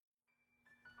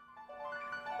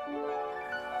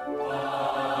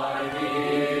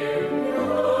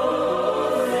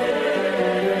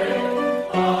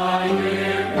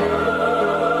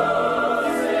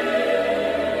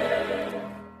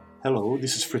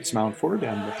this is Fritz Mountford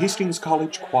and the Hastings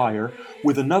College Choir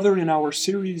with another in our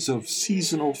series of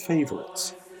seasonal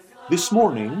favorites. This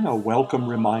morning, a welcome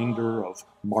reminder of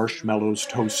marshmallows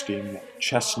toasting and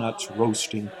chestnuts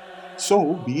roasting.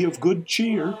 So be of good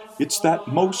cheer. It's that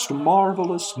most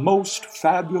marvelous, most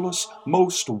fabulous,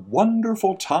 most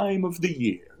wonderful time of the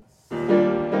year.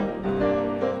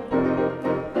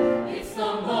 It's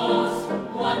the most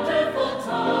wonderful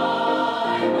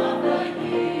time of the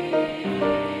year,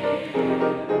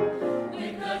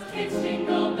 with the kids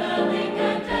jingle belling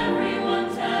and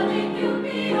everyone telling you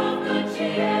be of good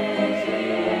cheer.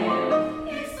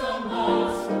 It's the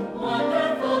most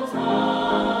wonderful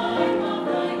time of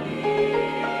the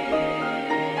year.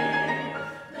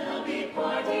 There'll be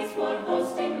parties for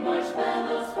hosting,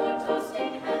 marshmallows for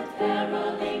toasting, and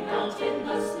caroling out in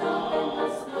the snow.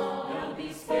 There'll be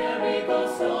scary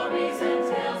ghost stories and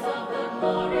tales of the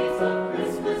glories of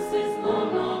Christmases long,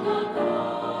 long ago.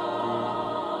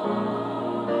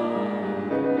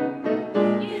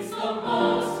 It's the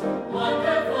most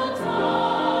wonderful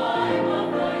time of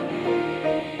the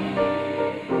year.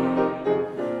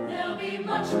 There'll be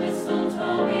much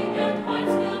mistletoeing and